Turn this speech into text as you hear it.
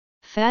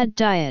Fad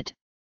diet,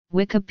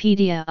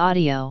 Wikipedia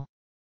audio.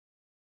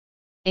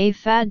 A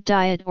fad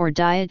diet or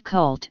diet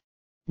cult,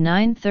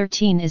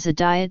 913 is a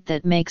diet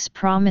that makes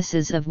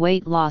promises of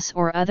weight loss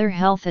or other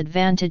health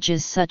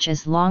advantages such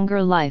as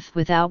longer life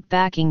without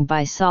backing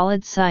by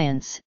solid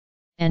science,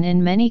 and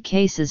in many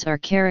cases are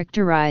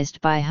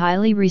characterized by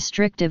highly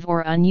restrictive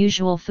or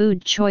unusual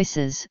food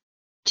choices.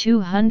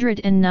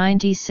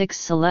 296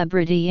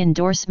 celebrity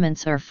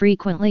endorsements are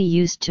frequently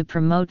used to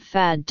promote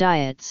fad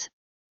diets,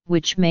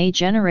 which may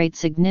generate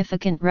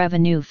significant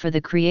revenue for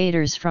the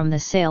creators from the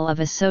sale of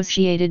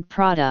associated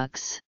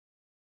products.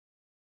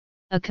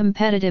 A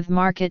competitive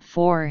market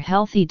for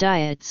healthy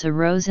diets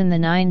arose in the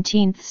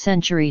 19th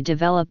century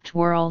developed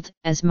world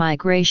as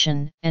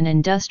migration and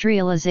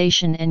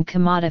industrialization and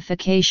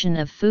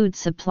commodification of food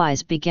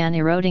supplies began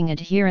eroding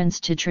adherence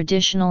to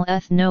traditional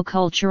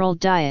ethno-cultural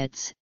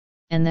diets,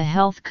 and the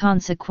health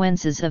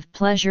consequences of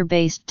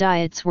pleasure-based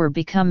diets were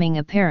becoming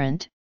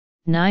apparent.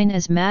 9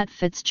 as Matt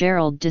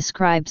Fitzgerald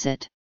describes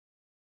it.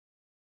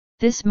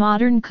 This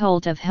modern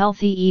cult of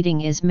healthy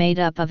eating is made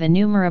up of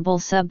innumerable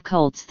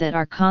subcults that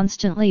are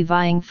constantly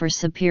vying for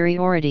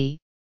superiority,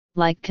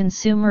 like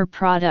consumer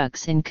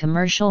products in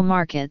commercial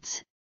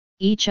markets.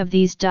 Each of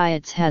these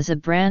diets has a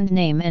brand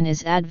name and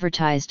is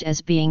advertised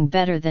as being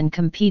better than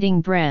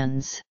competing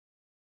brands.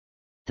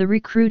 The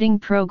recruiting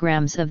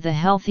programs of the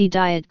healthy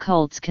diet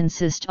cults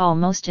consist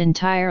almost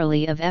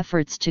entirely of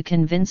efforts to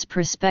convince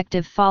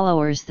prospective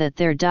followers that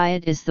their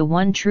diet is the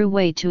one true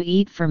way to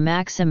eat for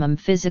maximum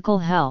physical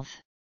health.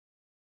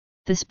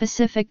 The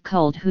specific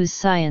cult whose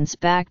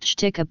science-backed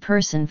shtick a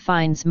person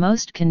finds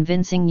most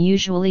convincing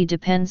usually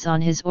depends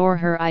on his or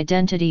her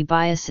identity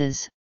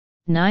biases.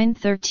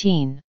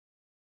 913.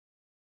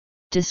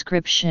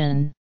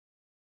 Description: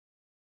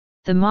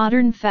 the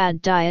modern fad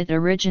diet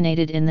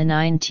originated in the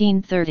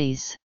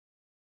 1930s.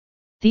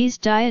 These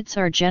diets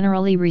are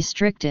generally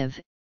restrictive,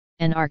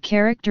 and are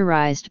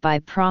characterized by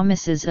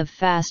promises of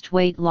fast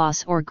weight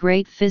loss or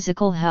great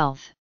physical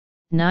health.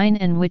 9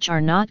 and which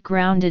are not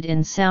grounded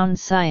in sound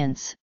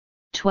science.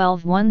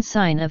 12. One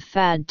sign of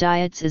fad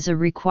diets is a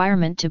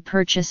requirement to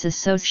purchase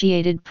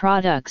associated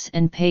products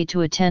and pay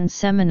to attend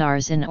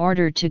seminars in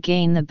order to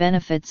gain the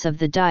benefits of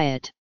the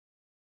diet.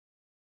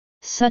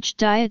 Such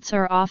diets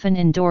are often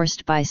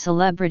endorsed by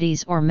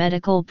celebrities or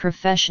medical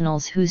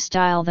professionals who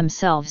style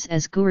themselves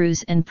as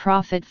gurus and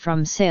profit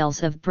from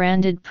sales of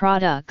branded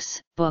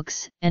products,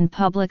 books, and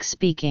public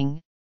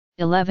speaking.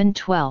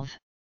 11-12.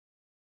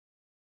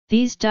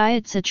 These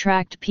diets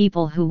attract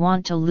people who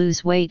want to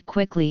lose weight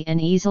quickly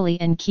and easily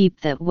and keep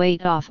that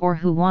weight off, or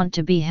who want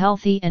to be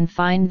healthy and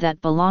find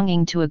that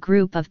belonging to a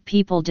group of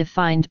people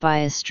defined by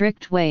a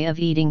strict way of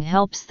eating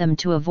helps them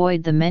to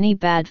avoid the many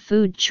bad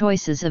food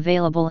choices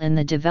available in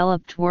the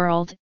developed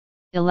world.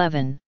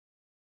 11.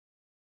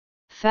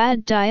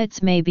 Fad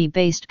diets may be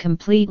based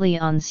completely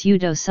on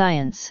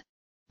pseudoscience.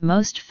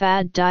 Most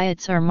fad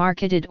diets are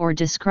marketed or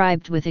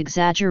described with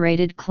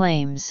exaggerated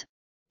claims,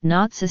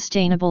 not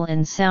sustainable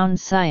in sound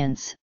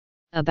science,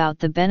 about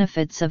the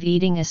benefits of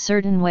eating a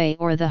certain way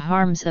or the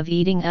harms of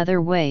eating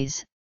other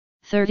ways.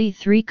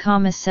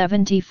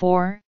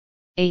 33,74,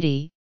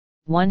 80,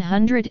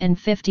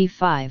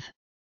 155.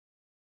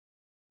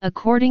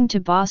 According to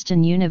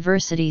Boston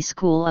University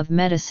School of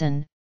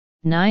Medicine,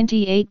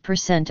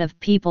 98% of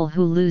people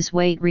who lose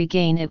weight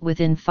regain it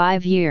within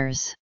 5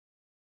 years.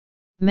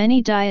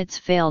 Many diets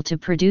fail to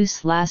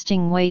produce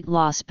lasting weight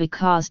loss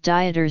because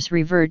dieters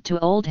revert to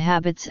old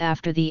habits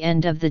after the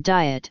end of the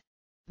diet.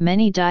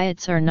 Many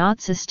diets are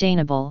not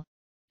sustainable,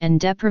 and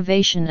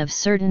deprivation of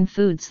certain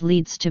foods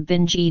leads to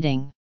binge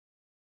eating.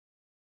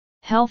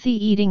 Healthy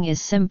eating is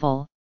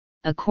simple,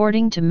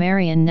 according to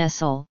Marion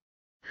Nestle,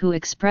 who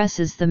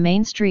expresses the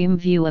mainstream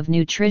view of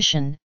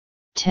nutrition.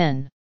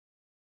 10.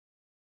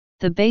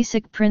 The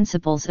basic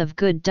principles of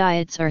good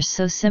diets are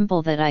so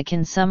simple that I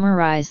can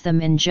summarize them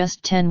in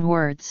just 10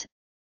 words.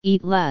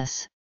 Eat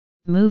less,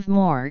 move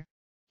more,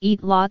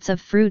 eat lots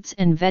of fruits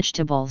and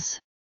vegetables.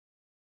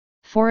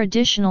 For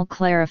additional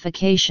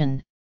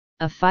clarification,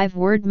 a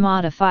 5-word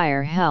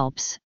modifier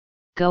helps: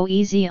 go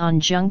easy on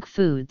junk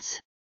foods.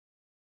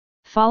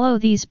 Follow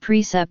these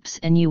precepts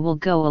and you will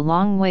go a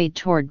long way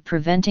toward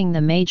preventing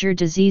the major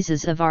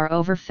diseases of our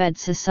overfed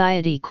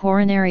society: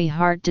 coronary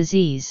heart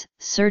disease,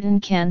 certain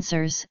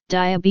cancers,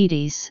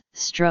 diabetes,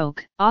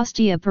 stroke,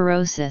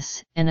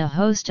 osteoporosis, and a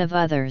host of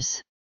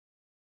others.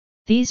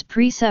 These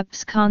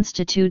precepts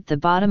constitute the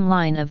bottom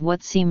line of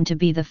what seem to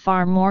be the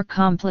far more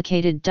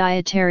complicated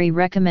dietary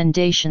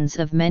recommendations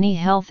of many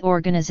health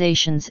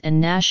organizations and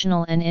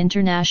national and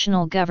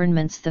international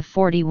governments. The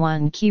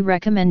 41 key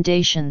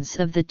recommendations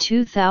of the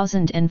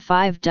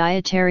 2005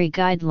 Dietary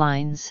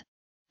Guidelines,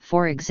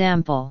 for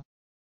example.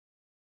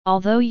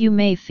 Although you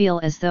may feel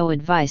as though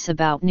advice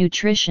about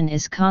nutrition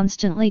is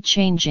constantly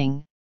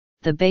changing,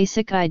 the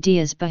basic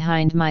ideas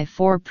behind my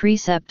 4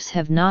 precepts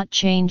have not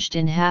changed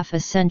in half a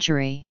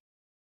century.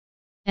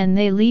 And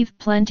they leave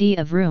plenty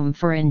of room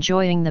for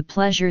enjoying the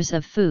pleasures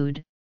of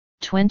food.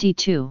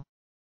 22.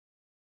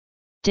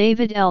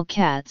 David L.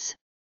 Katz,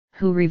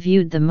 who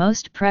reviewed the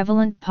most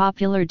prevalent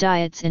popular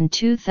diets in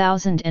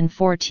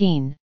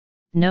 2014,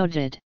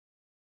 noted,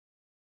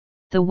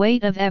 "The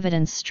weight of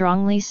evidence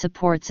strongly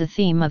supports a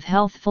theme of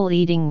healthful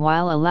eating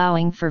while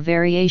allowing for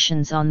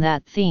variations on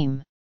that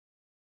theme.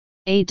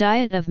 A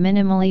diet of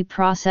minimally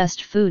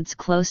processed foods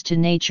close to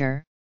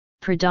nature,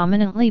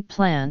 predominantly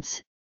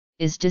plants,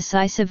 is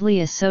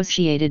decisively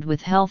associated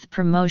with health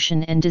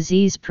promotion and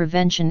disease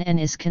prevention and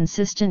is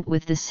consistent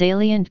with the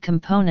salient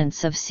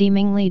components of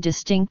seemingly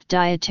distinct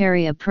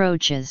dietary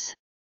approaches.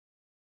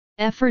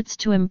 Efforts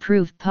to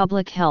improve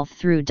public health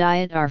through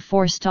diet are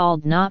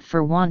forestalled not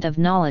for want of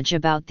knowledge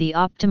about the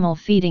optimal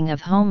feeding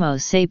of Homo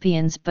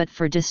sapiens but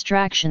for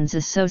distractions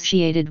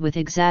associated with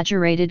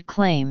exaggerated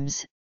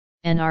claims,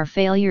 and our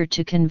failure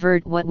to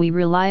convert what we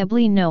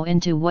reliably know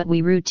into what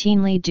we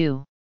routinely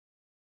do."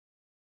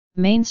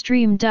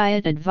 Mainstream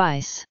diet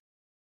advice.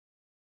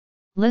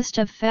 List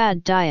of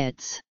fad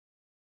diets.